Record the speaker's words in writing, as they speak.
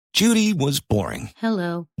Judy was boring.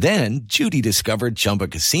 Hello. Then Judy discovered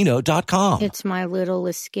ChumbaCasino.com. It's my little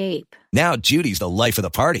escape. Now Judy's the life of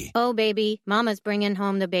the party. Oh, baby, mama's bringing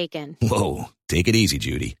home the bacon. Whoa, take it easy,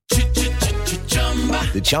 Judy.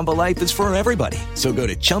 The Chumba life is for everybody. So go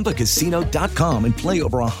to ChumbaCasino.com and play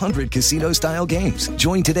over 100 casino-style games.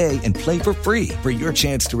 Join today and play for free for your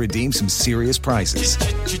chance to redeem some serious prizes.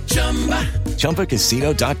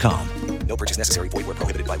 ChumbaCasino.com. No purchase necessary. Void where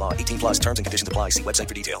prohibited by law. 18 plus terms and conditions apply. See website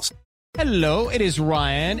for details. Hello, it is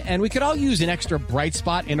Ryan, and we could all use an extra bright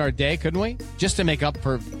spot in our day, couldn't we? Just to make up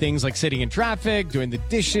for things like sitting in traffic, doing the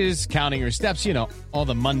dishes, counting your steps, you know, all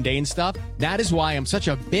the mundane stuff. That is why I'm such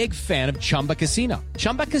a big fan of Chumba Casino.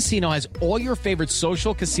 Chumba Casino has all your favorite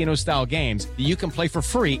social casino-style games that you can play for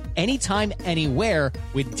free anytime, anywhere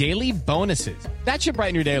with daily bonuses. That should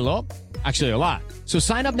brighten your day a little. Actually, a lot. So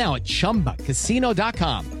sign up now at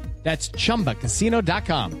ChumbaCasino.com. That's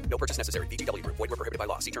ChumbaCasino.com. No purchase necessary. VGW Group. Void where prohibited by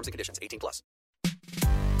law. See terms and conditions. 18 plus.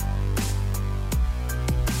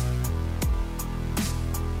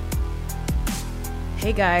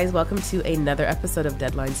 Hey guys, welcome to another episode of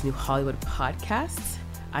Deadline's New Hollywood podcast.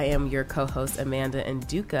 I am your co-host Amanda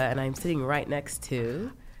Nduka, and I'm sitting right next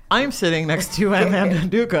to... I'm sitting next to Amanda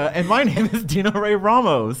Nduka, and my name is Dino Ray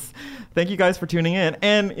Ramos. Thank you guys for tuning in.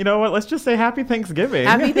 And you know what? Let's just say Happy Thanksgiving.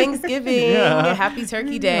 Happy Thanksgiving. Yeah. Happy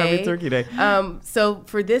Turkey Day. Happy Turkey Day. So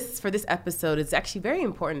for this episode, it's actually very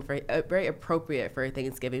important, very appropriate for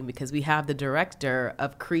Thanksgiving, because we have the director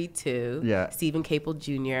of Creed 2, Stephen Caple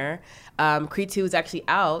Jr. Creed 2 is actually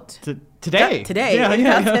out today. Yeah, today. Yeah.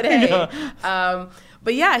 Today. Yeah.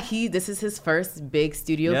 But yeah, this is his first big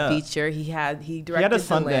studio feature. He directed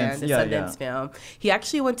The Land, a Sundance film. He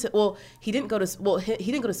actually went to he didn't go to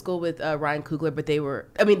school with Ryan Coogler, but they weren't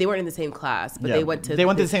in the same class, but they went to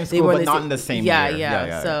the same school, but not in the same year.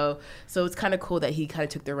 Yeah. So it's kind of cool that he kind of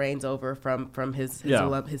took the reins over from his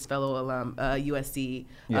fellow alum, USC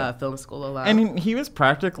film school alum. I mean, he was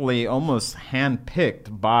practically almost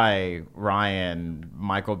handpicked by Ryan,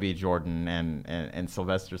 Michael B. Jordan, and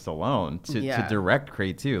Sylvester Stallone to direct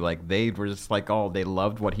Creed 2. Like, they were just like, they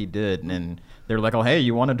loved what he did, and they're like, hey,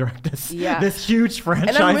 you want to direct this huge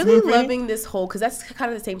franchise and I'm really movie? Loving this whole, because that's kind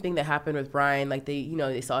of the same thing that happened with Brian. Like,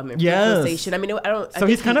 they saw him in Petrol Station. I mean, So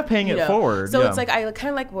he's kind of paying it forward. So it's like, I kind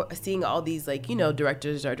of like seeing all these, like,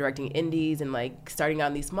 directors are directing indies and like starting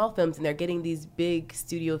on these small films, and they're getting these big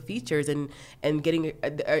studio features and getting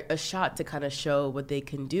a shot to kind of show what they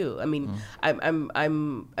can do. I mean,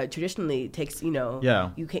 I'm traditionally it takes,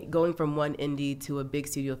 you can't, going from one indie to a big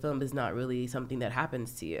studio film is not really something that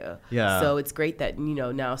happens to you. Yeah. So it's great that,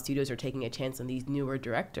 now studios are taking a chance on these newer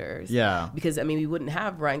directors. Yeah. Because, I mean, we wouldn't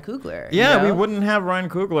have Ryan Coogler. Yeah, we wouldn't have Ryan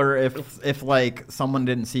Coogler if like someone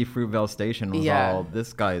didn't see Fruitvale Station was all,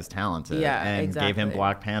 this guy is talented. Yeah, and gave him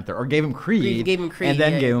Black Panther, or gave him Creed. And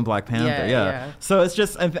then gave him Black Panther. Yeah. So it's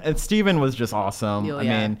just, and Steven was just awesome. I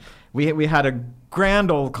mean, we had a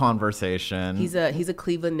grand old conversation. He's a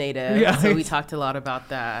Cleveland native, so we talked a lot about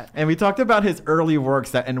that. And we talked about his early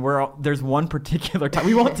works there's one particular time,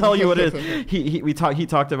 we won't tell you what it is. He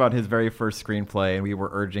talked about his very first screenplay, and we were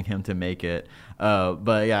urging him to make it.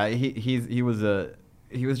 But yeah, he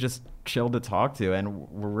was just chill to talk to, and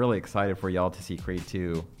we're really excited for y'all to see Creed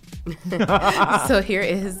 2. So here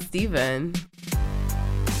is Steven.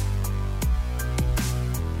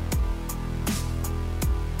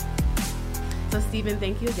 So Stephen,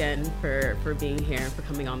 thank you again for being here and for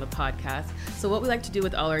coming on the podcast. So what we like to do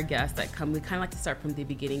with all our guests that come, we kind of like to start from the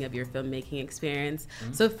beginning of your filmmaking experience.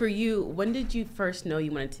 Mm-hmm. So for you, when did you first know you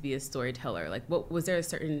wanted to be a storyteller? Like, what was there a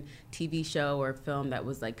certain TV show or film that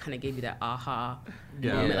was like kind of gave you that aha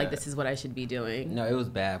moment, like this is what I should be doing? No, it was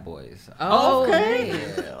Bad Boys. Oh, okay.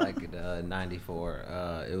 Yeah, like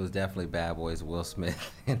 '94. It was definitely Bad Boys. Will Smith.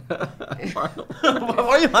 Why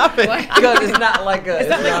are you laughing? Because it's not like a.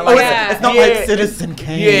 It's not like Citizen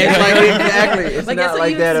Kane. Yeah, like, exactly. It's like, not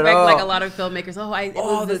like that at all. Like a lot of filmmakers.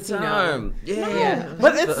 All the time. Yeah.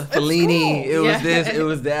 But it's Fellini. Cool. It was this. It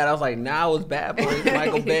was that. I was like, now it's Bad Boys.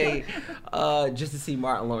 Michael Bay. Just to see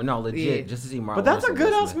Martin Lawrence. No, legit. Just to see Martin. But that's Lawrence a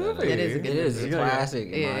good ass movie. It is a good movie. It is a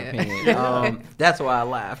classic in my opinion. That's why I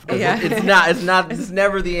laugh. It's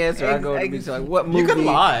never the answer. I go to be like, what movie? You could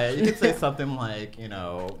lie. You could say something like,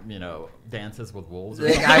 Dances with Wolves. Or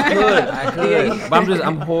I could. But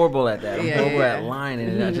I'm horrible at that. I'm horrible at lying,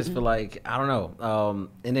 and I just feel like, I don't know.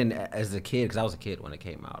 And then as a kid, because I was a kid when it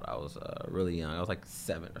came out, I was really young. I was like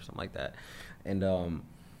 7 or something like that, and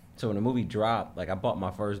So when the movie dropped, like I bought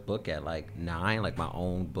my first book at like 9, like my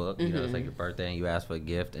own book. You know, it's like your birthday and you asked for a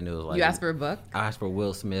gift, and it was like you asked for a book. I asked for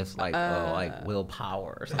Will Smith's like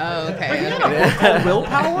Willpower or something. Oh, okay. Wait, he had a book called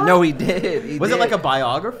Willpower? No, he did. Was it like a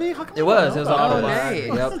biography? It was. It was nice. autobiography.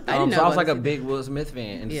 Yep. I didn't know so I was like a it. big Will Smith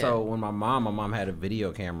fan, and so when my mom had a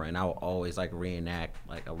video camera, and I would always like reenact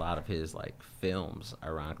like a lot of his like films,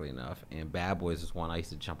 ironically enough. And Bad Boys is one I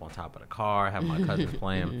used to jump on top of the car, have my cousins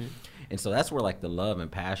playing, and so that's where like the love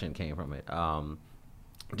and passion came from it.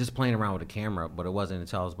 Just playing around with the camera, but it wasn't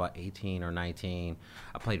until I was about 18 or 19.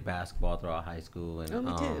 I played basketball throughout high school, and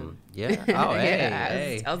me too. Yeah. Oh,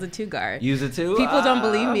 hey. I was a 2-guard. You was a 2? People don't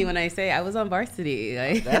believe me when I say I was on varsity.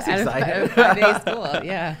 Like, that's exciting. At a 5A school,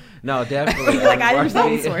 yeah. No, definitely. Like I didn't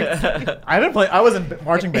play sports. I didn't play. I was in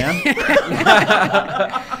marching band.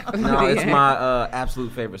 No, it's my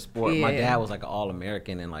absolute favorite sport. My dad was like an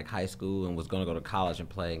All-American in like high school and was going to go to college and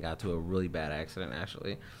play, and got to a really bad accident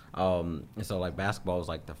actually. And so like basketball was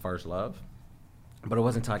like the first love. But it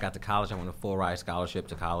wasn't until I got to college I won a full ride scholarship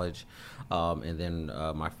to college, and then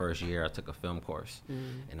my first year I took a film course,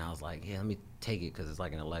 and I was like, yeah, let me take it because it's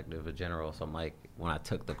like an elective in general. So I'm like, when I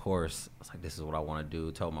took the course, I was like, this is what I want to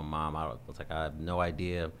do. Told my mom, I was like, I have no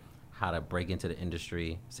idea how to break into the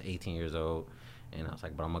industry. I was 18 years old, and I was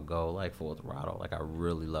like, but I'm gonna go like full throttle. Like I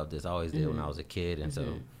really love this. I always did when I was a kid, and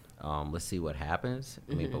so let's see what happens.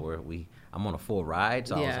 I mean, but I'm on a full ride,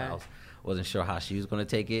 so I wasn't sure how she was going to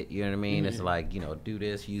take it. You know what I mean? It's like, you know, do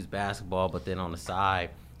this, use basketball, but then on the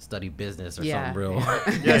side, study business or something real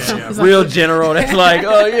real general. That's like,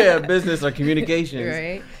 oh, yeah, business or communications.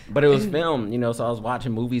 Right. But it was film, you know, so I was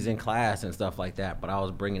watching movies in class and stuff like that, but I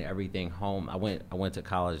was bringing everything home. I went to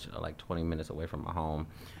college like 20 minutes away from my home,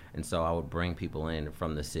 and so I would bring people in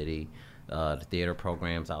from the city, the theater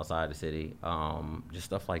programs outside the city, just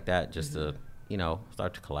stuff like that, just to, you know,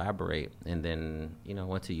 start to collaborate. And then, you know,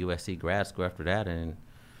 went to USC grad school after that, and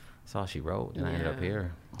that's all she wrote, and I ended up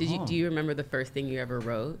here. Do you remember the first thing you ever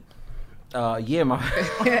wrote? Yeah,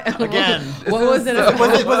 Again, what was it?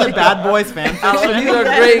 Was it Bad Boys fan fiction? These are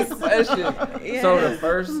great questions.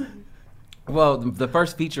 So the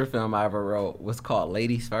first feature film I ever wrote was called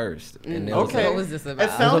Ladies First. And it was what was this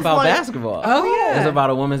about? It was about basketball. Oh, yeah. It was about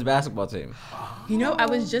a women's basketball team. You know, I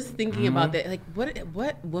was just thinking about that. Like,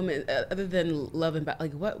 what women, other than Love and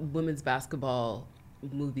like, what women's basketball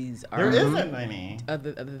movies are there? Isn't any.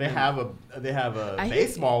 They have a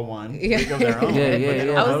baseball one. Yeah. Of their own.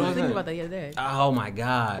 Yeah. I was thinking about that the other day. Oh my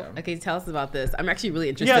God. Okay, tell us about this. I'm actually really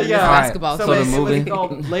interested in this Right. basketball. So the movie it's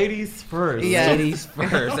called Ladies First. Yeah. Ladies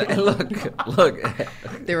First. Look.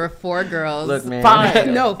 There were 4 girls. Look, man. 5.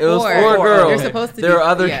 No, 4. It was 4 girls. They're supposed to there be, were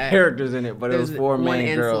other characters in it, but it was 4 one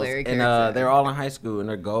main girls. ancillary And character. they were all in high school, and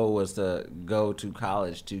their goal was to go to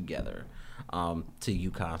college together. To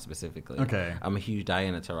UConn specifically. Okay. I'm a huge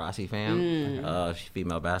Diana Taurasi fan. She's a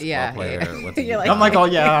female basketball player. I'm like, oh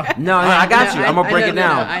yeah. No, I got you. I'm gonna break it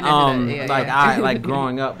down. I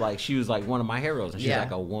growing up, like she was like one of my heroes, and she's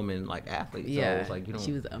like a woman like athlete. So it was like, you know,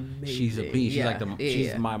 she was amazing. She's a beast. She's like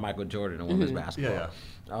she's my Michael Jordan in women's basketball.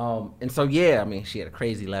 Yeah. And so I mean, she had a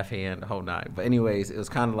crazy left hand the whole night. But anyways, it was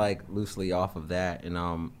kind of like loosely off of that, and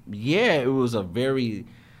it was a very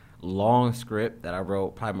long script that I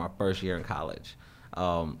wrote probably my first year in college.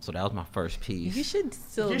 So that was my first piece. You should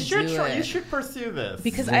still do it. You it. should pursue this.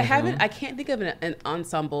 Because I can't think of an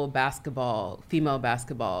ensemble female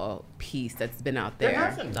basketball piece that's been out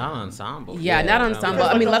there. Not ensemble. Yeah, not ensemble.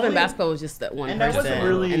 I mean, Love and Basketball was just that one and person. That wasn't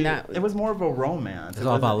really, it was more of a romance. It's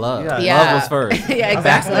all about love. Yeah. Love was first. Yeah,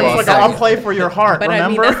 exactly. It's like, I'll play for your heart, but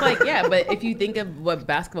remember? I mean, that's like, but if you think of what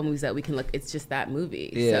basketball movies that we can look, it's just that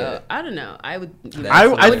movie. Yeah. So, I don't know. I would think,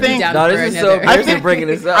 no, this is so crazy bringing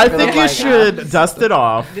this up. I think you should dust it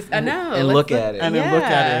off. I know. And look at it. And then look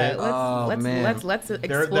at it. Let's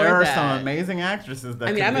explore there are that. some amazing actresses that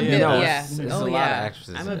I'm a bit, There's a lot of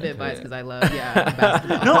actresses. I'm a bit biased because I love,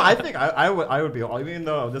 basketball. No, I think I would be, even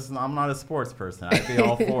though I'm not a sports person, I'd be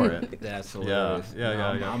all for it. That's hilarious.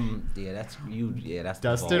 Yeah. That's you. Yeah, that's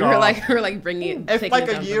dust it off. We're like bringing it. If like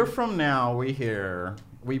a year from now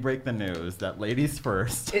we break the news that Ladies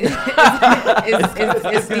First is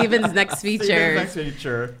Steven's next feature.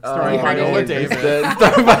 Starring Viola Davis. As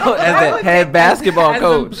the head basketball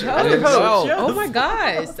coach. Oh my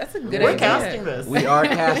gosh, that's a good idea. We're casting this. We are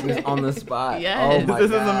casting this on the spot. Yes. Oh my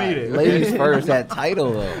this God. is a meeting. Ladies First, that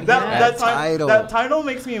title though. That title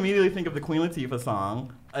makes me immediately think of the Queen Latifah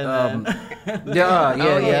song. And then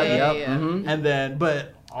And then,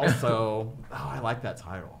 but also, I like that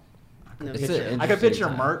title. I could picture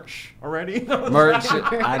merch already. Merch,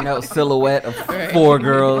 I know, silhouette of 4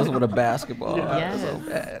 girls with a basketball. Yes. So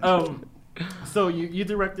bad. So you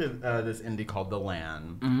directed this indie called The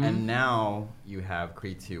Land, and now you have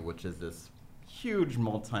Creed 2, which is this huge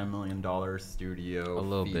multi-million-dollar studio. A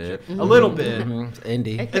little bit. A little bit. It's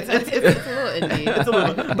indie. It's a little indie. It's a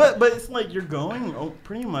little, but it's like you're going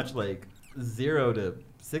pretty much like 0 to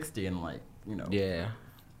 60 in like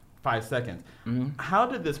 5 seconds. How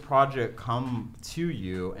did this project come to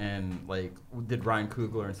you? And like, did Ryan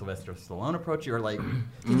Coogler and Sylvester Stallone approach you, or like?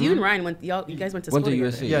 Did you and Ryan you guys went to school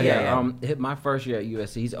together? USC? Yeah. Hit my first year at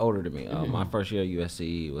USC. He's older than me. My first year at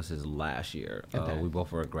USC was his last year. We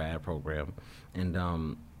both were a grad program, and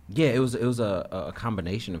it was a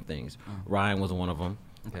combination of things. Ryan was one of them.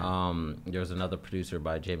 Okay. There was another producer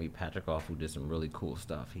by Jamie Patricoff who did some really cool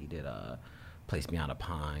stuff. He did Place Beyond the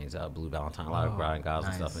Pines, Blue Valentine, a lot of Ryan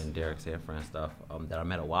Gosling stuff, and Derek Sanfran stuff that I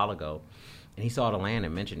met a while ago. And he saw The Land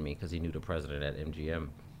and mentioned me because he knew the president at MGM.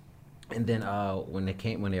 And then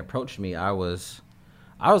when they approached me, I was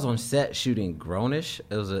on set shooting Grownish.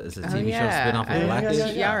 It's a TV show spin-off of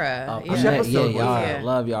Blackish. Yara. Yara.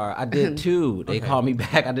 Love Yara. I did 2. They called me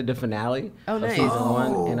back. I did the finale of season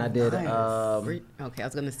 1, and I did. Okay, I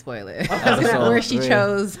was gonna spoil it. Where she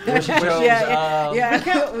chose. We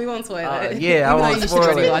won't spoil it. I won't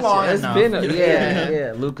spoil it. It's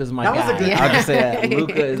been Luca's my guy. Was a good I'll just say that.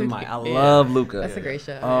 Luca is I love Luca. That's a great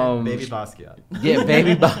show. Baby Basquiat. Yeah,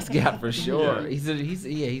 Baby Basquiat for sure. He's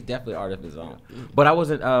definitely art of his own. But I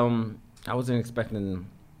wasn't expecting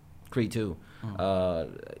Creed 2. As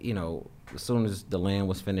soon as The Land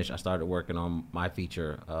was finished, I started working on my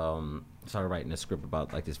feature. Started writing a script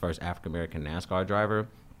about like this first African American NASCAR driver.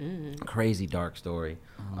 Crazy dark story.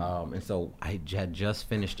 And so I had just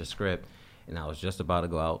finished the script, and I was just about to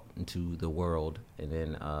go out into the world, and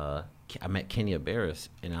then I met Kenya Barris,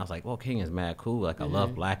 and I was like, well, Kenya's mad cool. Like, I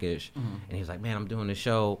love Blackish. And he was like, man, I'm doing this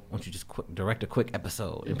show. Why don't you just direct a quick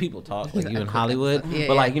episode? And people talk like you in Hollywood.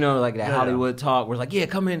 But like, that Hollywood talk where it's like, yeah,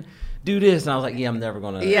 come in, do this. And I was like, yeah, I'm never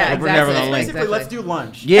going to. Yeah, we're never going to link. Basically, let's do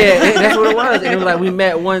lunch. Yeah, that's what it was. And it was like, we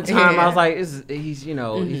met one time. I was like, he's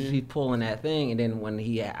pulling that thing. And then when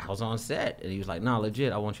I was on set, and he was like, no,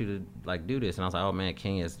 legit, I want you to like do this. And I was like, oh man,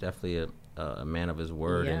 Kenya is definitely a man of his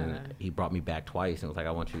word, and he brought me back twice and was like,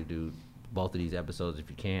 I want you to do both of these episodes if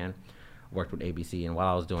you can. Worked with ABC, and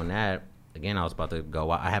while I was doing that, again, I was about to go.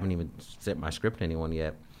 I haven't even sent my script to anyone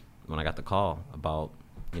yet when I got the call about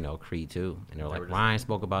Creed 2, and they were like, Ryan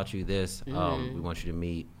spoke about you this. We want you to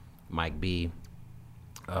meet Mike B.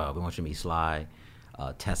 We want you to meet Sly,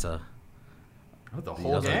 Tessa. The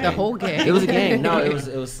whole game. The whole game. It was a game. No, it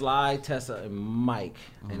was Sly, Tessa, and Mike,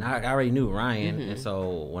 and I already knew Ryan, and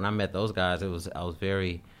so when I met those guys, I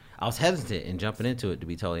was hesitant in jumping into it, to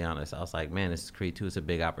be totally honest. I was like, man, this is Creed 2. It's a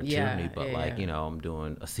big opportunity, but I'm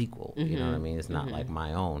doing a sequel. You know what I mean? It's not like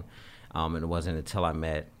my own. And it wasn't until I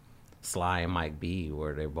met Sly and Mike B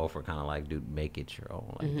where they both were kind of like, dude, make it your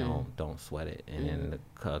own. Like, don't sweat it. And then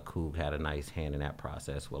Coog had a nice hand in that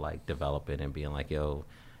process with like developing and being like, yo,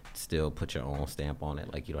 still put your own stamp on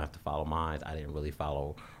it. Like, you don't have to follow mine. I didn't really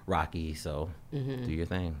follow Rocky, so do your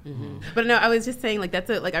thing. But no, I was just saying, like,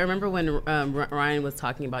 I remember when Ryan was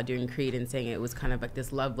talking about doing Creed and saying it was kind of like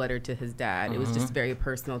this love letter to his dad. It was just very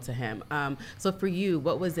personal to him. So for you,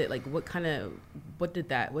 what was it like? What did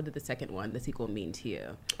the second one, the sequel, mean to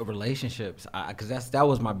you? Relationships, because that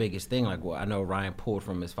was my biggest thing. Like, I know Ryan pulled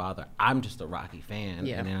from his father. I'm just a Rocky fan,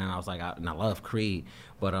 and then I was like, and I love Creed.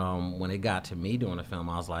 But when it got to me doing the film,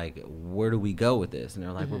 I was like, where do we go with this? And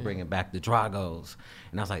they're like, we're bringing back the Dragos.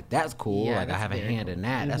 And I was like, that's cool. Yeah, like, I have a hand in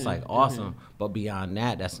that. That's like awesome. But beyond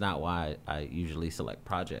that, that's not why I usually select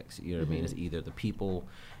projects. You know what I mean? It's either the people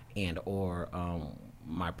and or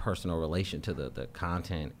my personal relation to the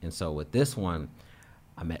content. And so with this one,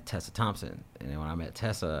 I met Tessa Thompson. And then when I met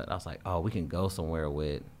Tessa, I was like, oh, we can go somewhere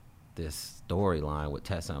with this storyline with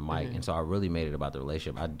Tessa and Mike. And so I really made it about the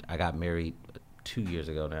relationship. I got married 2 years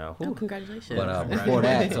ago now. Oh, congratulations. But before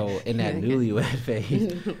that, so in that newlywed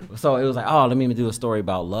phase, so it was like, oh, let me do a story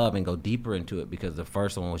about love and go deeper into it, because the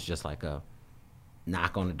first one was just like a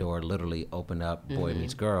knock on the door, literally open up, boy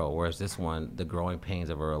meets girl, whereas this one, the growing pains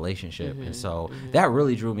of a relationship. And so that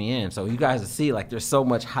really drew me in. So you guys will see, like, there's so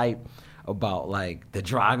much hype about like the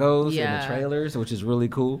Dragos in the trailers, which is really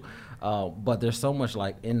cool. But there's so much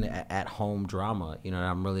like in the at-home drama, that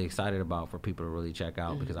I'm really excited about for people to really check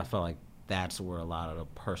out, because I feel like that's where a lot of the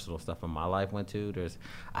personal stuff in my life went to.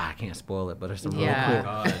 I can't spoil it, but there's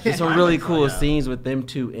some really cool scenes with them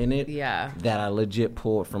two in it that I legit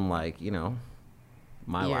pulled from like,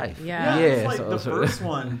 my life. It's like the first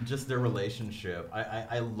one, just their relationship.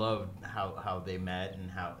 I loved how they met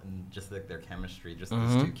and just like their chemistry, just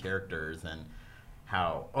these two characters, and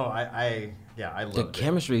how I love the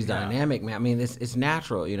chemistry is dynamic, man. I mean, it's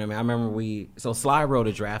natural, you know what I mean? I remember so Sly wrote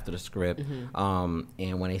a draft of the script,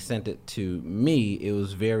 and when they sent it to me, it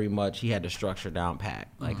was very much, he had the structure down pat,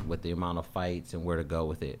 like with the amount of fights and where to go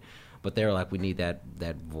with it. But they were like, we need that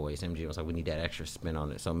voice. MGM was like, we need that extra spin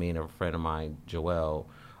on it. So me and a friend of mine, Joel,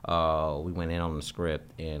 we went in on the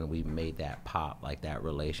script and we made that pop, like that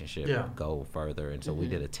relationship go further. And so we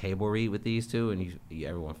did a table read with these two, and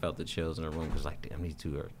everyone felt the chills in the room because, like, damn, these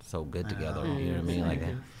two are so good together. You know what I mean? Like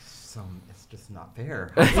that. It's just not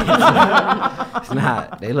fair. It's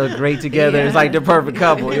not. They look great together. It's like the perfect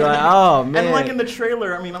couple. You're like, oh man. And like in the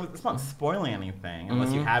trailer, I mean, it's not spoiling anything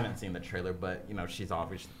unless you haven't seen the trailer. But you know, she's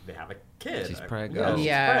obviously, they have a kid. She's pregnant. She's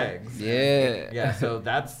pregs. Yeah. So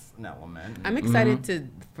that's an element. I'm excited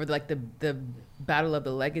for like the Battle of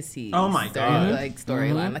the Legacies. Oh my god! Like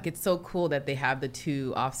storyline. Like it's so cool that they have the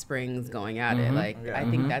two offsprings going at it. Like I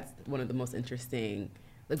think that's one of the most interesting.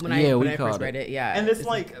 Like when I first read it, and it's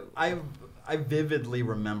like I vividly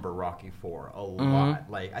remember Rocky IV a lot.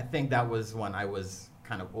 Like I think that was when I was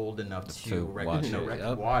kind of old enough to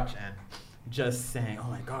watch and just saying, "Oh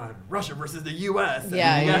my God, Russia versus the U.S."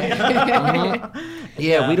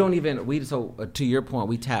 Yeah, we don't even so to your point,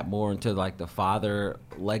 we tap more into like the father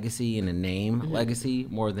legacy and the name legacy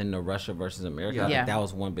more than the Russia versus America. I think that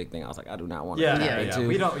was one big thing. I was like, I do not want to tap into.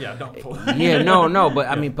 We don't pull. No, but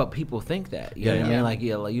I mean, but people think that. You know what I mean? Like,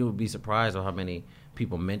 like you would be surprised on how many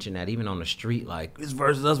people mention that even on the street, like it's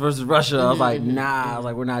versus us versus Russia. I was like, nah, I was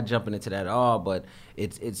like, we're not jumping into that at all. But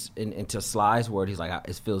it's into Sly's word, he's like,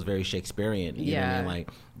 it feels very Shakespearean. You know what I mean? Like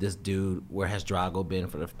this dude, where has Drago been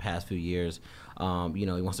for the past few years? You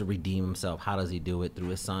know, he wants to redeem himself. How does he do it? Through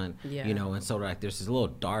his son. You know, and so like there's this little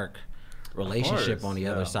dark relationship on the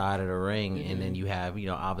other side of the ring, and then you have, you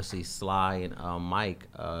know, obviously Sly and Mike,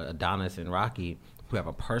 Adonis and Rocky, who have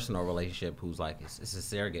a personal relationship, who's like, it's a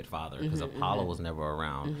surrogate father because Apollo was never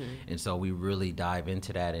around. And so we really dive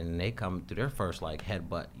into that, and they come through their first like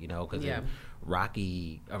headbutt, you know, because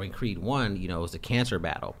Creed 1, you know, it was a cancer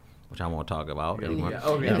battle, which I won't talk about anymore.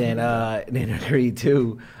 And then Creed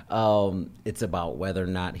 2, it's about whether or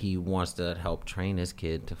not he wants to help train his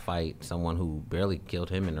kid to fight someone who barely killed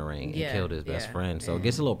him in the ring and killed his best friend. So it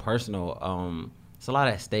gets a little personal. It's a lot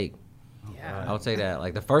at stake. I would say that.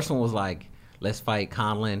 Like the first one was like, let's fight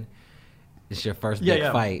Conlon. It's your first big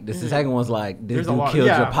fight. The second one's like, this dude killed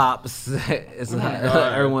your pops. It's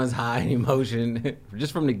everyone's high in emotion.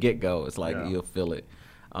 Just from the get-go, it's like you'll feel it.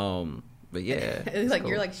 But yeah, it's like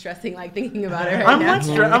cool. You're like stressing, like thinking about it right I'm now. Not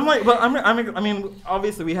stressed. I'm like, well, I mean,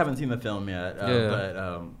 obviously we haven't seen the film yet,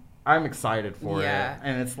 but I'm excited for it.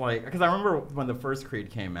 And it's like, because I remember when the first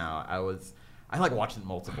Creed came out, I like watched it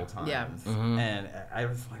multiple times, and I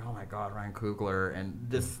was like, oh my God, Ryan Coogler, and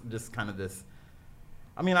this kind of this.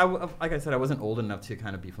 I mean, like I said, I wasn't old enough to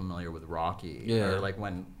kind of be familiar with Rocky. Or like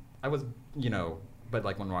when I was, you know, but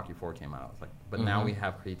like when Rocky IV came out, I was like, but now we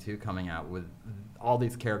have Creed 2 coming out with all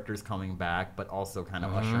these characters coming back, but also kind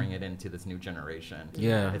of ushering it into this new generation.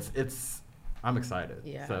 It's I'm excited.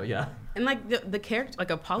 So and like the character,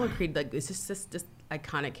 like Apollo Creed, like it's just this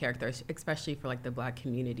iconic character, especially for like the Black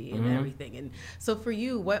community and everything. And so for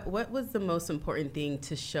you, what was the most important thing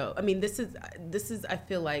to show? I mean, this is I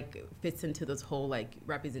feel like fits into this whole like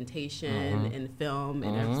representation in film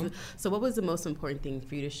and everything. So what was the most important thing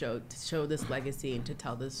for you to show this legacy and to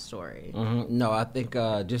tell this story? No, I think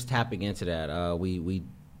just tapping into that, we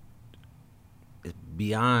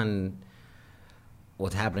beyond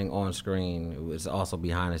what's happening on screen, it was also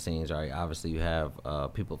behind the scenes, right? Obviously, you have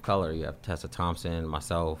people of color. You have Tessa Thompson,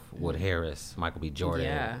 myself, Wood Harris, Michael B.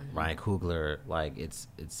 Jordan, Ryan Coogler. Like it's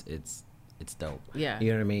dope. You know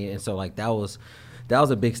what I mean? And so like that was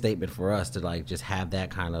a big statement for us to like just have that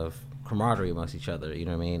kind of camaraderie amongst each other. You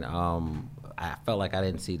know what I mean? I felt like I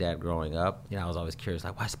didn't see that growing up. You know, I was always curious,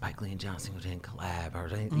 like, why Spike Lee and John Singleton didn't collab or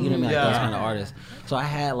anything? You know what I mean? Like those kind of artists. So I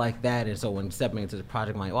had like that, and so when stepping into the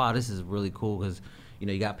project, I'm like, wow, this is really cool because, you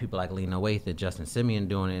know, you got people like Lena Waithe and Justin Simeon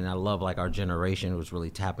doing it, and I love like our generation was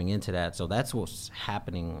really tapping into that. So that's what's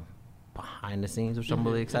happening behind the scenes, which I'm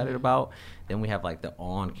really excited about. Then we have like the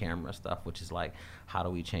on-camera stuff, which is like, how do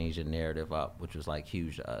we change the narrative up, which was like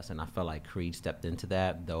huge to us. And I felt like Creed stepped into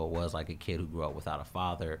that, though it was like a kid who grew up without a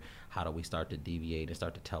father. How do we start to deviate and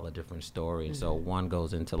start to tell a different story? And so one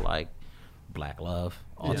goes into like Black love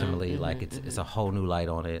ultimately. Like it's a whole new light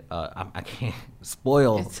on it. I can't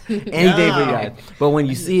spoil anything for you guys, but when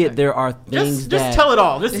you see it, there are things just tell it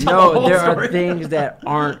all. Just tell the whole there story. are things that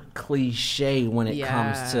aren't cliche when it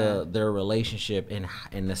comes to their relationship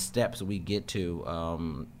and the steps we get to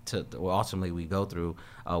ultimately we go through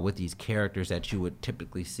with these characters that you would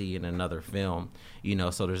typically see in another film.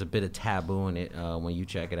 So there's a bit of taboo in it when you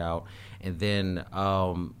check it out. And then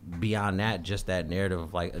beyond that, just that narrative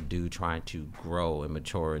of like a dude trying to grow and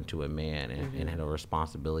mature into a man and the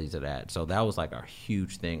responsibilities of that. So that was like a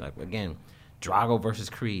huge thing. Like, again, Drago versus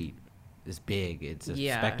Creed is big. It's a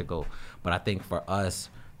spectacle. But I think for us,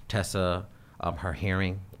 Tessa, her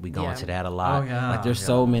hearing, we go into that a lot. Like, there's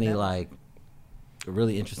so many like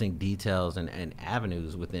really interesting details and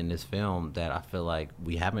avenues within this film that I feel like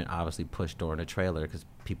we haven't obviously pushed during the trailer because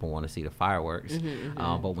people want to see the fireworks.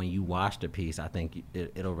 But when you watch the piece, I think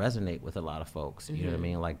it'll resonate with a lot of folks. You know what I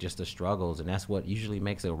mean? Like, just the struggles, and that's what usually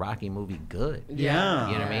makes a Rocky movie good. You know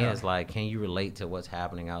what I mean? It's like, can you relate to what's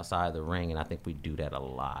happening outside the ring? And I think we do that a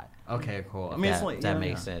lot. Okay, cool. I mean, that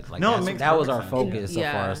makes sense. Like, no, that was our focus so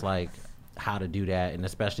far as like how to do that, and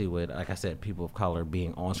especially with, like I said, people of color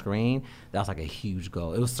being on screen. That was like a huge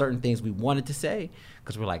goal. It was certain things we wanted to say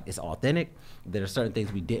because we're like, it's authentic. There are certain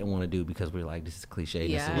things we didn't want to do because we're like, this is cliche.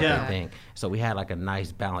 This is what they think. So we had like a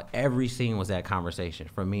nice balance. Every scene was that conversation.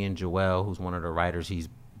 From me and Joel, who's one of the writers, he's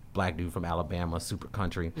black dude from Alabama, super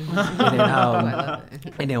country.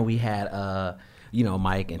 And then we had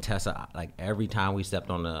Mike and Tessa. Like, every time we stepped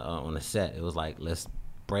on the set, it was like, let's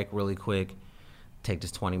break really quick, take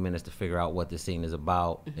this 20 minutes to figure out what the scene is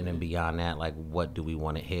about, and then beyond that, like, what do we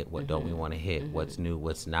want to hit, what don't we want to hit, what's new,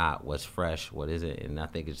 what's not, what's fresh, what is it? And I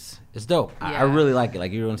think it's dope. I really like it.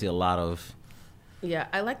 Like, you're going to see a lot of. Yeah,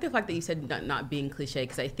 I like the fact that you said not being cliche,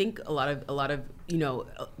 because I think a lot of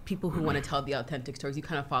people who want to tell the authentic stories, you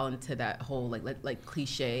kind of fall into that whole like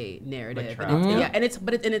cliche narrative. And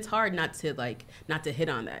it's hard not to hit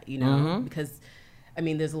on that, because I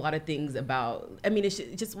mean, there's a lot of things about. I mean,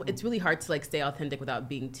 it's really hard to like stay authentic without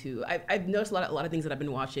being too. I've noticed a lot of things that I've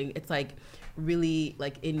been watching. It's like really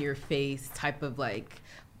like in your face type of like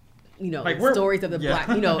stories of the black,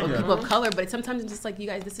 of people of color. But sometimes it's just like, you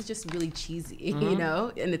guys, this is just really cheesy,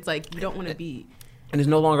 and it's like, you don't want to be. And it's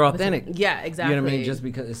no longer authentic. Yeah, exactly. You know what I mean? Just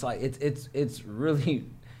because it's like it's really.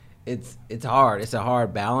 It's hard. It's a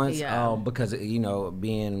hard balance because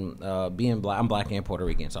being black, I'm black and Puerto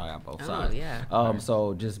Rican, so I got both sides.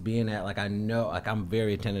 So just being that, like, I know, like, I'm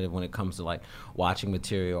very attentive when it comes to like watching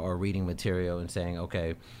material or reading material and saying,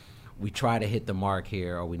 okay, we try to hit the mark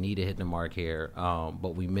here, or we need to hit the mark here,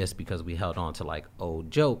 but we miss because we held on to like old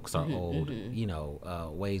jokes or old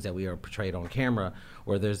ways that we are portrayed on camera,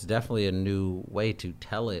 where there's definitely a new way to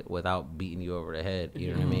tell it without beating you over the head. You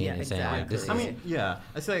know what I mean? And saying, like, this is,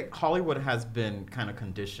 I say Hollywood has been kind of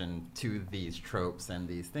conditioned to these tropes and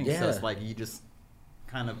these things. So it's like you just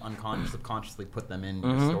kind of subconsciously put them in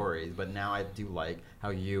your stories. But now I do like how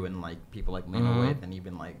you and like people like Lena Waithe and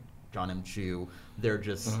even like John M. Chu, they're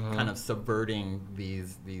just kind of subverting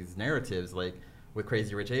these narratives. Like with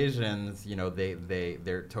Crazy Rich Asians,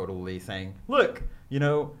 they're totally saying, look,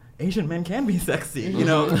 Asian men can be sexy,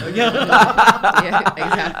 exactly.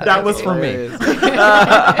 That was for me.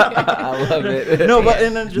 I love it. No, but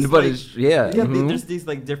and then just there's these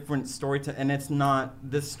like different and it's not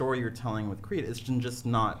this story you're telling with Creed. It's just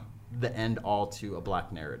not the end all to a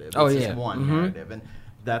black narrative. It's just one narrative, and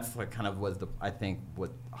that's like kind of was I think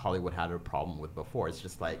what Hollywood had a problem with before. It's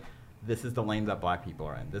just like, this is the lane that black people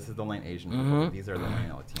are in. This is the lane Asian people are in. These are the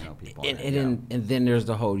lane Latino people and then there's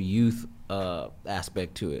the whole youth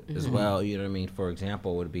aspect to it as well. You know what I mean? For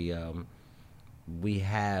example, would be we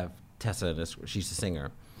have Tessa, she's a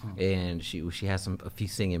singer. And she has a few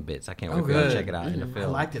singing bits. I can't wait for you to check it out in the film. I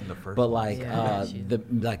liked it in the first. But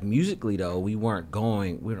like musically though,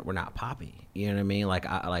 we're not poppy. You know what I mean? Like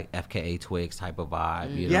I like FKA Twigs type of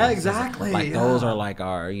vibe. Exactly. Like those are like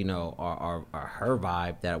our her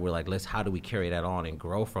vibe that we're like, how do we carry that on and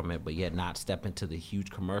grow from it, but yet not step into the huge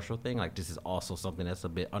commercial thing? Like, this is also something that's a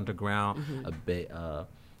bit underground, a bit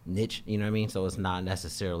niche. You know what I mean? So it's not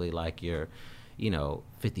necessarily like your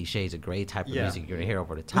 50 Shades of Grey type of music you're gonna hear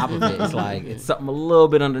over the top of it. It's like, it's something a little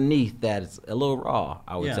bit underneath that it's a little raw,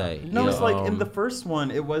 I would say. No, it's like in the first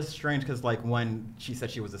one, it was strange because like when she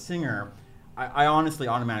said she was a singer, I honestly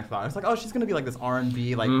automatically thought, I was like, oh, she's gonna be like this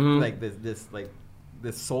R&B, like this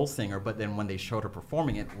soul singer. But then when they showed her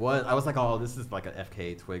performing I was like, oh, this is like a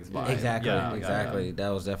FKA Twigs vibe. Exactly. That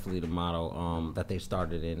was definitely the motto that they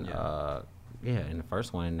started in in the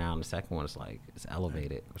first one, and now in the second one, it's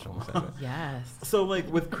elevated. Yes. So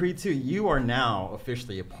like with Creed 2, you are now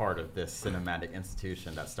officially a part of this cinematic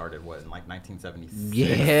institution that started in like 1976.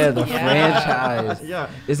 Yeah, the franchise. Yeah,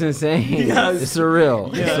 it's insane. Yes. It's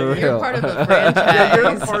surreal. Yeah. It's surreal. You're part of the franchise. Yeah,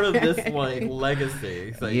 you're a part of this like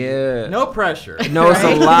legacy. Like, no pressure. No, it's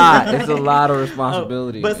a lot. It's a lot of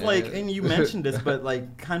responsibility. But it's like, and you mentioned this, but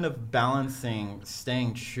like kind of balancing,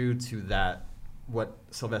 staying true to that, what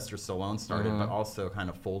Sylvester Stallone started, but also kind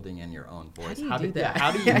of folding in your own voice. How do you do that?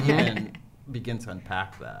 How do you even begin to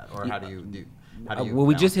unpack that, or how do you well,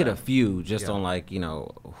 we just hit a few on like, you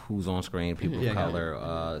know, who's on screen, people of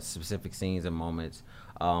color, specific scenes and moments.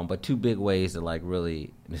 But two big ways to like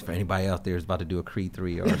really, for anybody out there who's about to do a Creed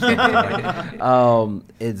 3 or something,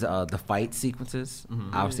 is the fight sequences.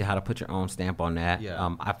 Obviously, how to put your own stamp on that.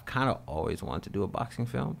 I've kind of always wanted to do a boxing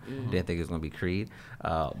film. Didn't think it was going to be Creed.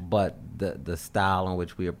 But the style in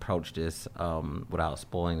which we approach this, without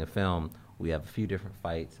spoiling the film, we have a few different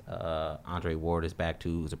fights. Andre Ward is back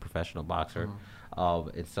too, who's a professional boxer.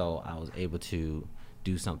 And so I was able to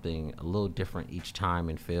do something a little different each time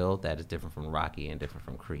and feel that is different from Rocky and different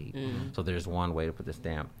from Creed. So there's one way to put the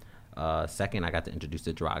stamp. Second, I got to introduce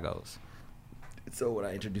the Dragos. So when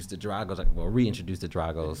I introduced the Dragos, reintroduced the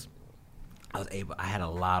Dragos, I had a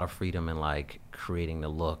lot of freedom in like creating the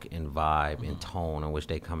look and vibe and tone in which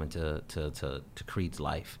they come into to Creed's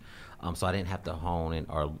life. So I didn't have to hone in,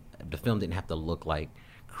 or the film didn't have to look like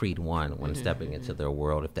Creed 1 when stepping into their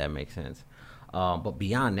world, if that makes sense. But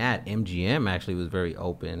beyond that, MGM actually was very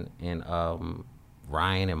open, and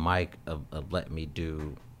Ryan and Mike let me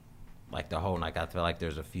do like the whole, like I feel like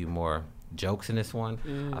there's a few more jokes in this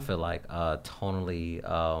one. I feel like tonally,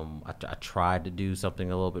 I tried to do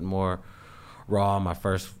something a little bit more raw. My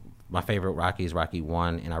favorite Rocky is Rocky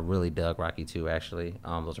 1, and I really dug Rocky 2 actually.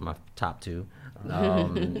 Those are my top two.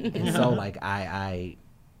 And so like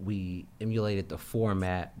we emulated the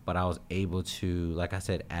format, but I was able to, like I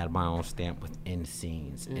said, add my own stamp within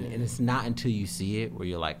scenes. And it's not until you see it where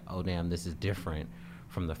you're like, oh damn, this is different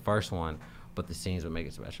from the first one, but the scenes would make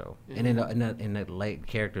it special. And the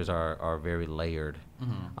characters are very layered.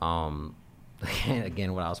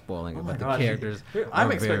 Again, without spoiling it, but the characters are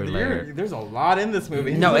very layered. There's a lot in this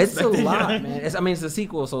movie. No, it's a lot, man. It's a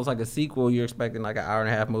sequel, so it's like a sequel. You're expecting like an hour and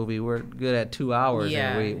a half movie. We're good at 2 hours,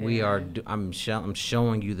 and we are. I'm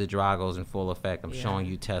showing you the Dragos in full effect. I'm showing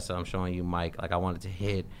you Tessa. I'm showing you Mike. Like I wanted to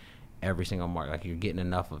hit every single mark. Like you're getting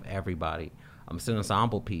enough of everybody. It's an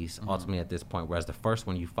ensemble piece ultimately at this point, whereas the first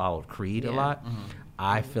one you followed Creed a lot.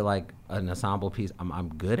 I feel like an ensemble piece I'm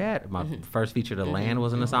good at. My first feature to land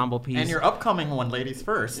was an ensemble piece. And your upcoming one, Ladies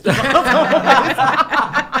First. Oh,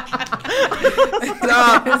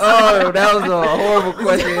 that was a horrible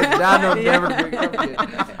question. I know never bring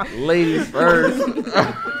up Ladies First.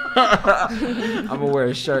 I'm gonna wear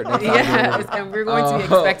a shirt next time. And we're going to be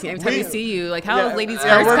expecting every time we see you, like, how is Ladies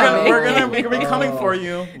First coming? We're gonna be coming for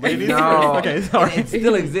you. Ladies First. Okay, sorry. It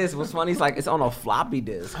still exists. What's funny is like it's on a floppy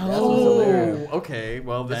disk. Okay.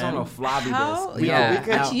 Well, then. It's on a floppy disk.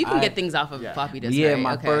 Actually, you can get things off of floppy disk. Yeah,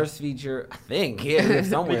 my first feature, I think,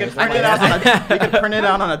 somewhere. We can print it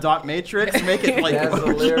out on a dot matrix, make it like. That's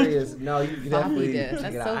hilarious. No, you can definitely. That's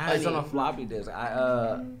so funny. It's on a floppy disk.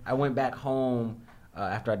 I went back home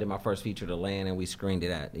after I did my first feature to land, and we screened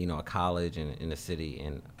it at a college in the city,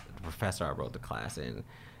 and the professor I wrote the class in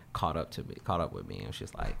caught up with me, and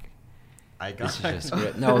she's like, this is your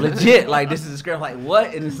script. No, legit, like this is a script. Like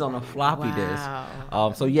what? And it's on a floppy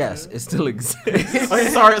disk. So yes, it still exists. Okay,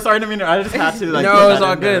 sorry to mean. I just had to like. No, it's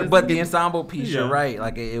all good. But the ensemble piece, you're right.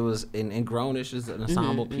 Like it was in Grownish is an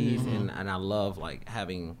ensemble piece, and I love like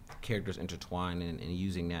having characters intertwined and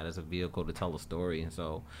using that as a vehicle to tell a story. And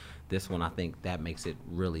so this one, I think that makes it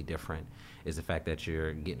really different, is the fact that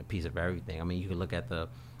you're getting a piece of everything. I mean, you can look at the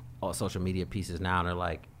social media pieces now, and they're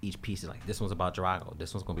like, each piece is like, this one's about Drago,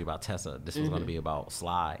 this one's going to be about Tessa, this one's going to be about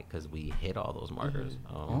Sly, because we hit all those markers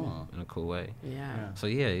in a cool way. So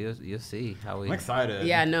you'll see how we. I'm excited.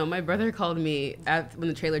 Yeah, no, my brother called me when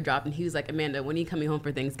the trailer dropped, and he was like, Amanda, when are you coming home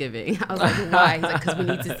for Thanksgiving? I was like, why? He's like, because we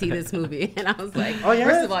need to see this movie. And I was like,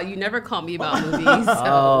 first of all, you never call me about movies.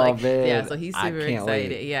 So man. So he's super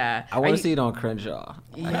excited. Wait. Yeah. I want to see it on Crenshaw.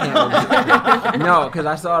 No, because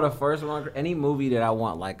I saw the first one. Any movie that I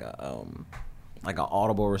want like an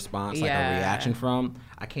audible response, like a reaction from,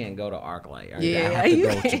 I can't go to ArcLight. I have to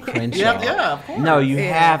go to Crenshaw. Yeah, of course. No, you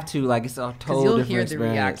have to. Like, it's a total different hear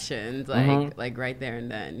experience. The reactions, like right there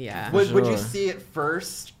and then. Yeah. Would you see it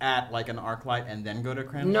first at like an ArcLight and then go to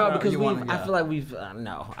Crenshaw? No, because I feel like we've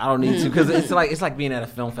no, I don't need to, because it's like being at a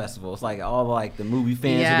film festival. It's like all like the movie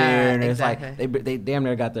fans are there, and exactly. It's like they damn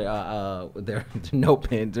near got their note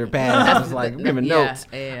pens, their pads. It's like giving notes.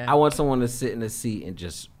 Yeah. I want someone to sit in the seat and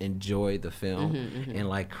just enjoy the film, and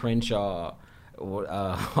like Crenshaw.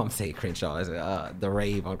 I'm saying Crenshaw, the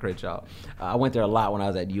rave on Crenshaw. I went there a lot when I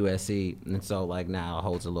was at USC, and so like now it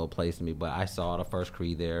holds a little place to me. But I saw the first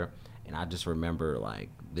Creed there, and I just remember like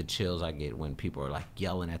the chills I get when people are like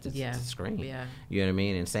yelling at the screen. Yeah. You know what I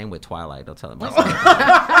mean? And same with Twilight. Don't tell them.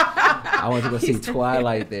 I went to go see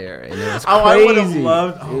Twilight there, and it was crazy. I would have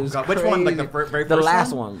loved. Which one? Like the very first one? The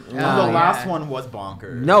last one. The last one was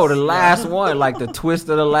bonkers. No, the last one, like the twist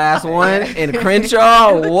of the last one in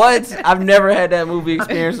Crenshaw. What? I've never had that movie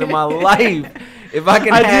experience in my life. If I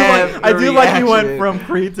can I do like you went from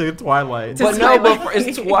Creed to Twilight. But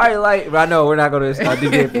it's Twilight. I know we're not going to start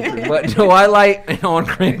debating, but Twilight on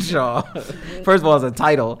Crenshaw. First of all, it's a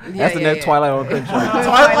title. That's the next Twilight on Crenshaw.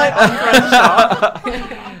 Twilight on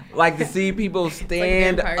Crenshaw. Like to see people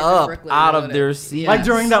stand up out of their seats. Like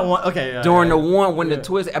during that one, okay. During the one when the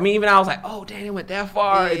twist, I mean, even I was like, oh, damn, it went that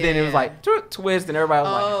far. And then it was like, twist, and everybody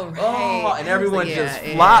was like, and everyone just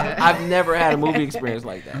flopped. I've never had a movie experience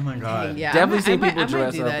like that. Oh my God. Yeah, definitely seen people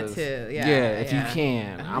dress up as. Too. Yeah, if you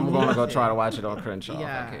can. I'm going to go try to watch it on Crenshaw if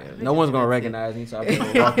I can. No one's going to recognize me, so I'm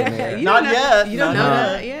going to walk in there. Not yet. You don't know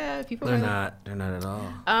that. Yeah, people They're not at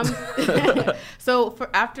all. So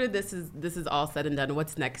after this is all said and done,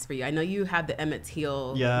 what's next for you? I know you had the Emmett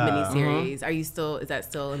Till miniseries. Are you still? Is that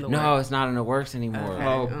still in the works? No, it's not in the works anymore. Okay.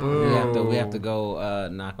 Oh, boo. We have to go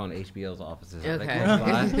knock on HBO's offices. Okay.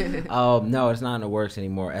 No, it's not in the works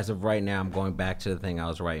anymore. As of right now, I'm going back to the thing I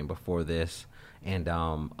was writing before this, and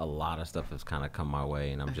a lot of stuff has kind of come my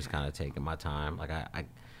way, and I'm just kind of taking my time. Like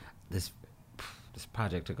this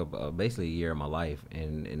project took basically a year of my life,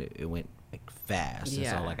 and it went like fast, and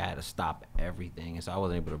so like I had to stop everything, and so I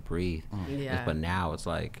wasn't able to breathe. But now it's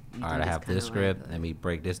like, all right, I have this script, let me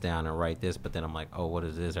break this down and write this, but then I'm like, oh, what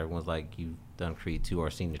is this? Everyone's like, you've done Creed 2 or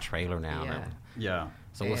seen the trailer now.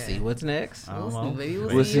 So we'll see what's next. Maybe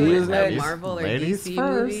we'll see what's next. Marvel or DC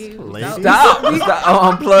movie. Stop!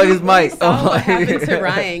 Unplug his mic. What happened to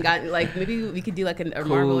Ryan? Maybe we could do like a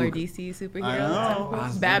Marvel or DC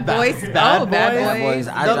superhero. Bad Boys. Bad Boys.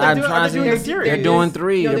 I'm trying to see. They're doing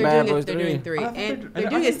 3. They're Bad Boys 3. They're doing 3, and they're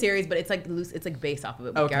doing a series, but it's like loose. It's like based off of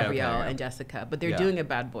it with Gabrielle and Jessica. But they're doing a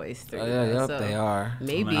Bad Boys 3. They are.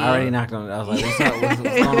 Maybe. I already knocked on it. I was like, what's up? What's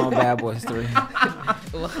going on, Bad Boys 3?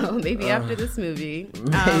 Well, maybe after this movie.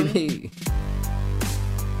 Maybe.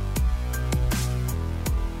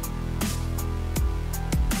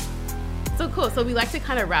 So cool. So we like to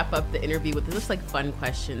kind of wrap up the interview with just like fun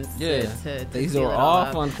questions. These are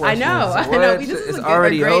all fun questions. I know. This is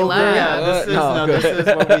already a great love. Yeah, this is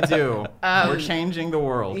what we do. We're changing the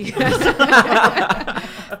world.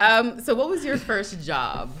 So what was your first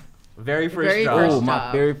job? Very first job.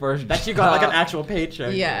 My very first job. That you got like an actual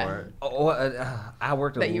paycheck for. I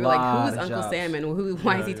worked a lot of jobs. That you were like, who's Uncle Sam and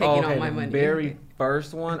why is he taking all my money? Very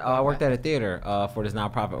first one, I worked at a theater for this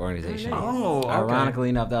nonprofit organization. Oh, okay. Ironically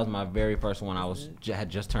enough, that was my very first one. I had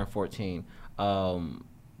just turned 14.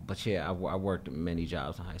 But yeah, I worked many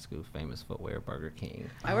jobs in high school. Famous Footwear, Burger King.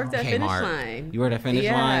 I worked at Finish Line. You worked at Finish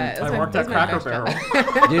Line? I worked at Cracker Barrel.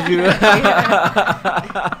 Did you?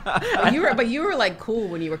 But you were like cool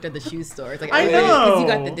when you worked at the shoe stores. Like, I know. Because you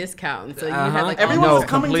got the discount. So you had like everyone was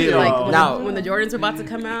coming to you. Like when the Jordans were about to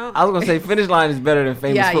come out. I was going to say Finish Line is better than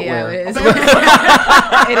Famous Footwear. Yeah, it is.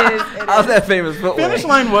 It is. I was at Famous Footwear. Finish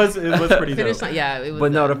Line was pretty Finish dope. Line, yeah, it was.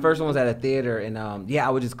 But no, the first one was at a theater, and I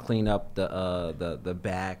would just clean up the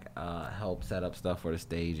back, help set up stuff for the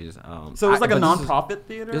stages. So it was like a nonprofit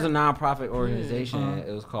theater? It was a nonprofit organization.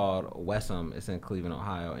 It was called Wessom. It's in Cleveland,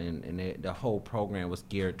 Ohio, and the whole program was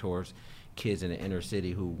geared towards kids in the inner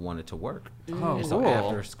city who wanted to work. And so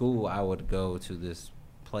after school, I would go to this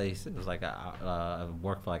place. It was like I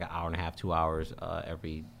worked for like an hour and a half, 2 hours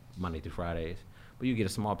every Monday through Fridays. But you get a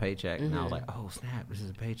small paycheck, and I was like, "Oh snap, this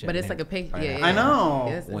is a paycheck." But it's like a paycheck. I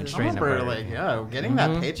know. Went straight in the like, getting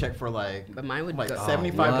that paycheck for like, but mine would like go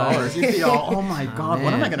 $75. You'd be all, "Oh my god,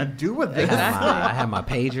 what am I gonna do with this?" I had my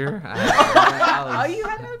pager. You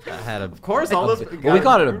had a pager? I had of course, all those. Well, we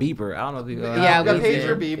called it a beeper. I don't know if you. Yeah, we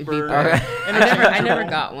pager beeper. I never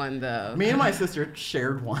got one though. Me and my sister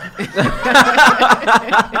shared one.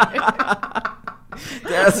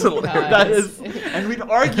 That's hilarious. That is and we'd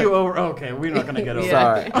argue over. Okay, we're not gonna get over.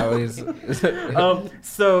 Sorry, I was.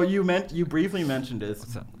 So you briefly mentioned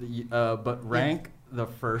this, but rank the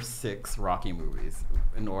first 6 Rocky movies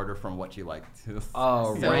in order from what you like to.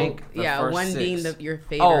 Rank the first one 6. being your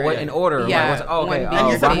favorite. Oh, in order. Yeah, okay. One being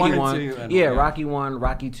your Rocky favorite. 1. Yeah, Rocky 1,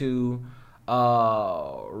 Rocky 2,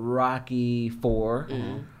 Rocky 4,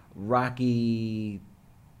 Rocky.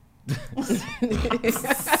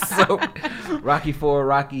 So Rocky 4,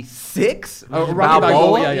 Rocky 6, Rocky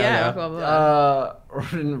Balboa, yeah.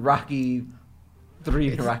 Rocky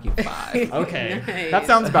 3 and Rocky 5. Okay, Nice. that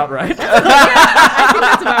sounds about right. I think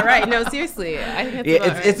that's about right. No, seriously, I think that's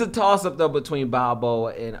about right. It's a toss up though between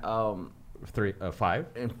Balboa and 5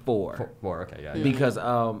 and 4. 4. Okay, yeah. Because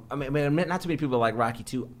I mean, not too many people like Rocky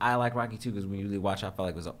 2. I like Rocky 2 because when you really watch, I felt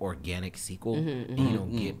like it was an organic sequel, and you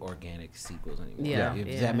don't get organic sequels anymore. Yeah.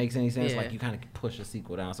 If that makes any sense, Yeah. like you kind of push a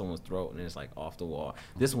sequel down someone's throat, and it's like off the wall.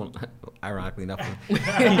 This one, ironically enough,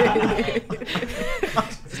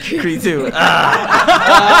 Creed 2.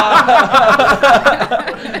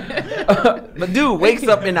 But dude wakes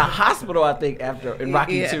up in the hospital, I think, after in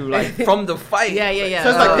Rocky 2, like from the fight. Yeah. So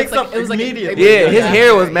it's like picks up immediately. Yeah, his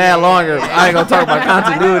hair was mad longer. I ain't gonna talk about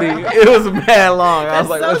continuity. It was mad long. I was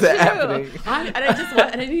like, what's happening?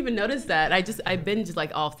 I didn't even notice that. I binged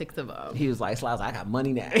like all 6 of them. He was like, Slice, I got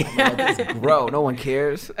money now. Bro, no one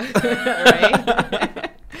cares. Right?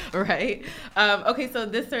 Right. Okay, so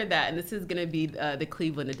this or that, and this is gonna be the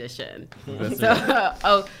Cleveland edition.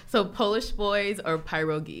 So Polish boys or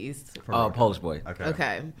pierogies? Polish boy.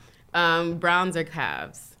 Okay. Browns or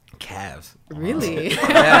Cavs? Cavs. Really? Huge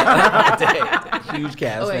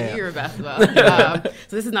Cavs. Oh wait, fan. you're a basketball.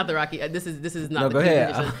 So this is not the Rocky. This is not. No, the go ahead.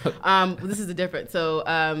 edition. This is the difference. So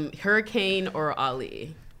Hurricane or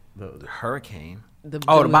Ali? The Hurricane. The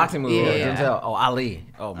boxing movie. Yeah. Denzel. Oh, Ali.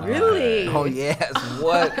 Oh my Really? God. Oh yes.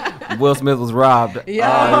 What? Will Smith was robbed.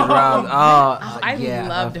 Yeah. He was robbed. I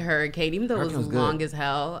loved Hurricane, even though it was Hurricane was long good. as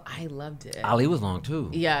hell. I loved it. Ali was long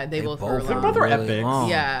too. Yeah, they both were long. both are really epics. long.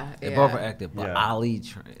 Yeah, They yeah. both were active, but Yeah. Ali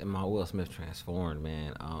and my Will Smith transformed,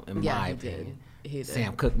 man. In my he opinion. did. He did.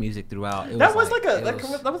 Sam Cooke music throughout. That was like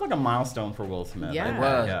a milestone for Will Smith. Yeah. It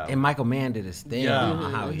was. Yeah. And Michael Mann did his thing Yeah.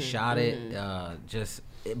 on how he shot it.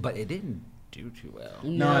 But it didn't do too well.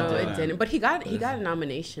 No, it didn't. But he got a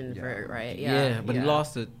nomination for it, right? Yeah, but he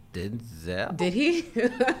lost to Denzel. Did he?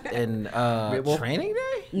 In Training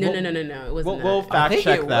Day? No. It wasn't. We'll that. fact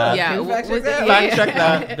check that. Yeah, Can you fact check was it- that? Fact check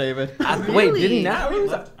that, David. Wait, did he not I know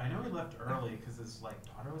lose? he left early because his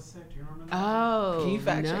daughter was sick. Do you remember that? Oh, Can you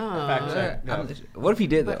fact check? no. Fact check. No. What if he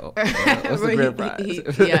did though? What's the grand prize?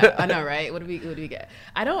 Yeah, I know, right? What do we get?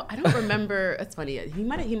 I don't remember. It's funny. He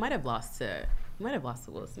might have lost to Will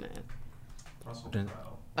Smith. Russell Then-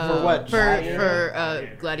 Crowe. For what? For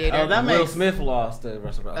Gladiator. Oh, that Will makes Smith lost to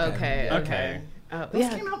Russell Crowe. Okay. Okay. Those Yeah.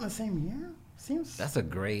 came out in the same year. Seems. That's a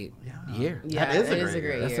great year. Yeah, That is a it great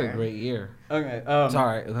year. That's a great year. Okay.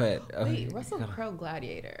 Sorry, go ahead. Wait, Russell Crowe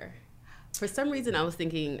Gladiator. For some reason, I was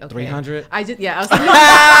thinking, okay, 300? I just, yeah, I was thinking,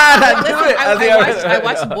 I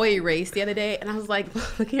watched Boy Erased the other day, and I was like,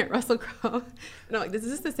 looking at Russell Crowe, and I'm like, is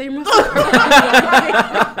this the same Russell Crowe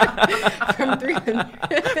from 300?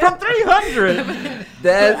 From 300.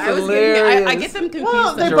 That's hilarious. I get them confused.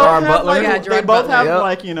 Well, they Gerard both have Butler? like, Yeah, they Gerard both have Butler.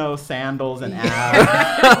 like, you know, sandals and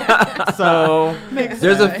abs. So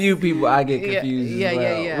There's a few people I get confused. Yeah, as yeah,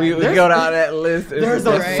 well. yeah. We go down that list. there's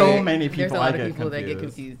Right. so many There's people a lot I of get people that get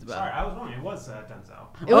confused. confused about. Sorry, I was wrong. It was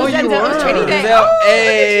Denzel. It was you Denzel. It was were. Training Day. Denzel, Oh,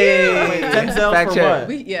 hey. Wait, Denzel Fact for check.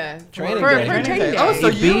 what? Yeah. Training for Day. Training Day. Oh, so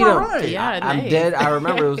He you beat were him. right. Yeah, I'm nice. dead. I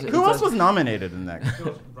remember it was. Who else was nominated in that? It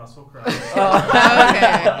was Russell Crowe.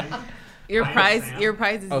 Okay. Your I prize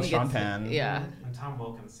understand. is Oh, you Sean get Penn. Yeah. And Tom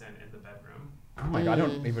Wilkinson in the bedroom. Oh my god, I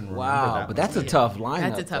don't even remember Wow, that. but that's a movie. tough lineup.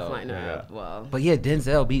 That's a tough though. lineup. Yeah. Well, But yeah,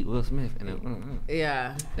 Denzel beat Will Smith.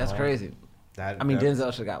 yeah. That's crazy. That- I mean, that-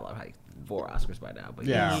 Denzel should have got like 4 Oscars by now. But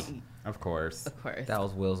Yeah, of course. Of course. that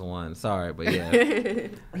was Will's one. Sorry, but yeah.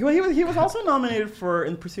 He was also nominated for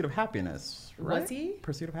In Pursuit of Happiness, right? Was he?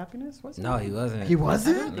 Pursuit of Happiness? Was he? No, he wasn't. He I don't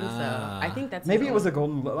wasn't? think so. I think that's Maybe it was a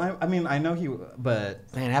Golden Globe. I mean, I know he, but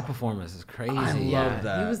Man, that performance is crazy. I love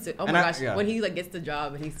that. He was. Oh And my I- gosh! yeah. When he like gets the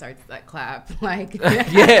job and he starts that clap, like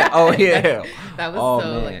Yeah. Oh yeah. that was Oh,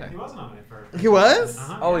 so man. like. He was nominated for. he was.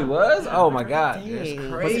 Oh, he was. Oh my God. That's Dang.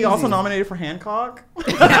 crazy. Was he also nominated for Hancock?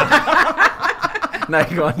 Now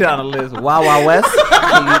you're going down the list. Wild Wild West.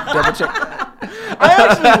 Can you double check? I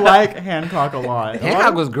actually like Hancock a lot.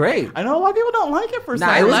 Hancock was great. I know a lot of people don't like it for some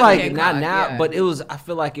reason. It was like Hancock, not now, but it was. I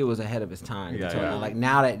feel like it was ahead of its time. Like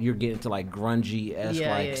now that you're getting to like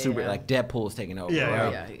grungy-esque, super like Deadpool's taking over.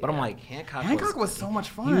 But I'm like Hancock was so much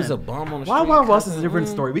fun. He was a bum on the street. Wild Wild West is a different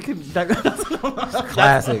story. We could. It's a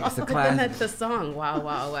classic. It's a But then classic. that's the song Wild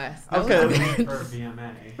Wild West. Okay. For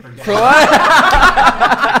VMA. For what?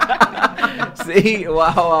 See,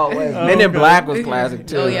 Wow West. Men in Black was classic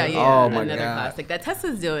too. Oh yeah. Oh my another god. classic that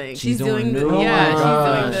Tessa's doing. She's doing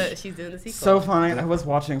the she's doing the sequel. So funny. I was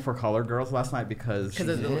watching For Color Girls last night because of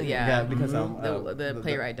the the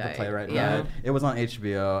playwright died. The playwright died. It was on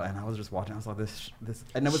HBO, and I was just watching. I was like, this,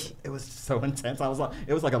 and it was so intense. I was like,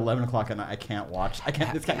 it was like 11 o'clock at night. I can't watch.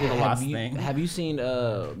 This can't be the last thing. Have you seen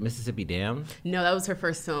Mississippi Dam? No, that was her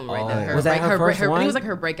first film, right? Was that her first one? It was like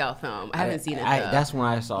her breakout film. I haven't seen it. That's when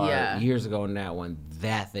I saw it years ago. In that one,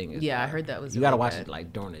 that thing is. Yeah, I heard that was. You got to watch it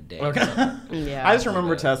like during the day. Okay. Yeah. I just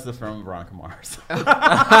remember Tessa from Veronica Mars.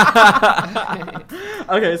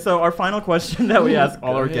 Okay, so our final question that we ask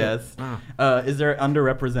all our guests: is there an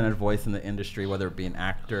underrepresented voice in the industry, whether it be an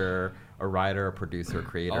actor, a writer, a producer, a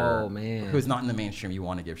creator? Oh man, who's not in the mainstream you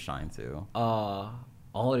want to give shine to? All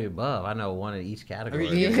of the above. I know one in each category.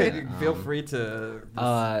 I mean, you could feel free to.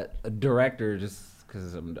 A director, just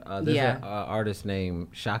because there's an artist named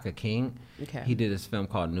Shaka King. Okay. He did this film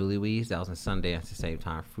called Newlyweds. That was in Sundance the same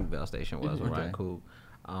time Fruitvale Station was with Ryan Coogler.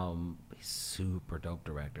 He's super dope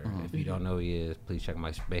director. If you don't know who he is, please check him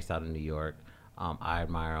out. He's based out in New York. I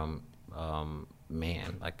admire him.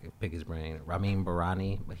 Man, like pick his brain. Ramin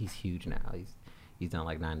Barani, but he's huge now. He's done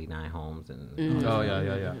like 99 Homes and. Oh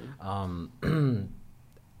yeah.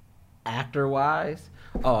 Actor wise,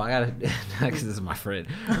 I gotta because this is my friend.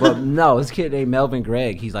 But no, this kid named Melvin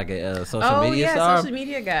Gregg. He's like a social media star. Social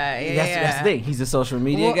media guy. That's the thing. He's a social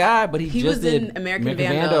media guy, but he just was did in American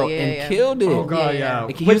Vandal and killed it. Oh god, yeah.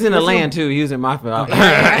 He was in The Land too. He was in my film.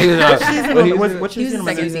 What's his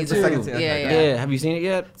second season? Yeah. Have you seen it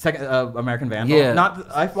yet? Second American Vandal. Yeah.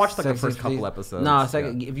 I've watched like the first couple episodes. No,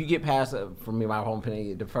 second. If you get past for me, my home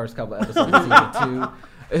opinion, the first couple episodes of season 2.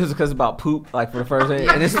 It was because about poop, like for the first day.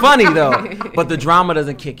 And it's funny though, but the drama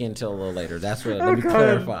doesn't kick in until a little later. That's what, let me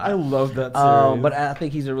clarify. I love that series. But I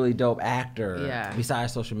think he's a really dope actor. Yeah.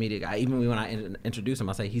 Besides social media guy. Even when I introduce him,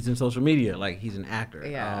 I say he's in social media. Like he's an actor.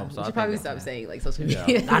 Yeah. So you should probably stop saying like social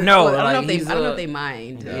media. I know. Well, I don't know if they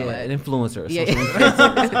mind. Yeah, an influencer. Yeah.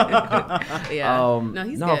 No,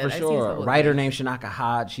 he's good. For sure. A writer named Shanaka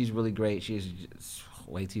Hodge. She's really great. She's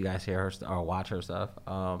wait till you guys hear her or watch her stuff.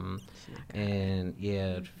 And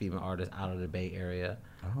female artist out of the Bay Area.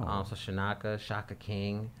 So Shaka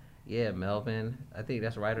King, Melvin. I think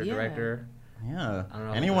that's writer director. Yeah. I don't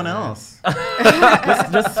know anyone else?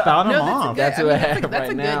 just spout them off. That's who I have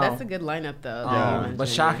right now. That's a good lineup though. But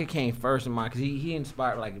Shaka came first in mind because he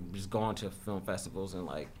inspired like just going to film festivals and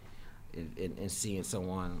like and seeing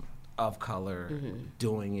someone of color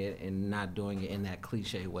doing it and not doing it in that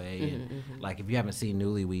cliche way. Like if you haven't seen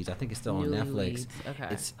Newlyweds, I think it's still on Netflix. Okay.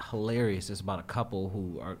 It's hilarious. It's about a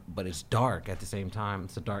couple but it's dark at the same time.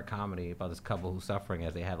 It's a dark comedy about this couple who's suffering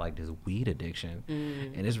as they have like this weed addiction,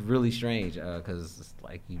 and it's really strange because it's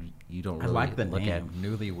like you don't really like the look name at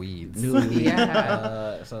Newlyweds.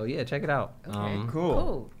 So check it out. Okay.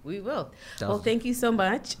 Cool. We will. Well, thank you so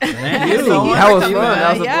much. Thank you so much. That was fun.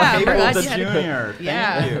 That was a Cable the Junior.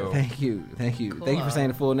 Thank you. Thank you. Cool. Thank you for saying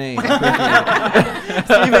the full name. I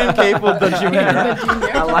Stephen Cable the Junior.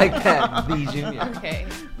 I like that. The Junior. Okay.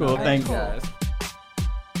 Cool. Thank you. Guys.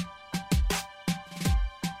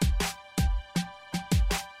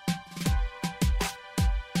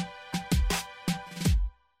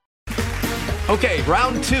 Okay,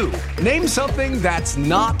 round 2. Name something that's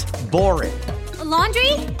not boring. A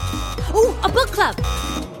laundry? Ooh, a book club.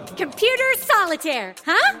 Computer solitaire,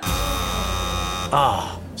 huh?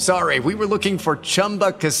 Sorry, we were looking for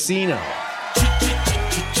Chumba Casino.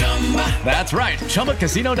 That's right.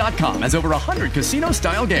 ChumbaCasino.com has over 100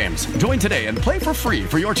 casino-style games. Join today and play for free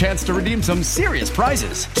for your chance to redeem some serious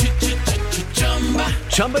prizes.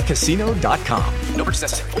 ChumbaCasino.com. No purchase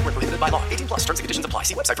necessary. Void where prohibited by law. 18+ terms and conditions apply.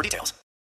 See website for details.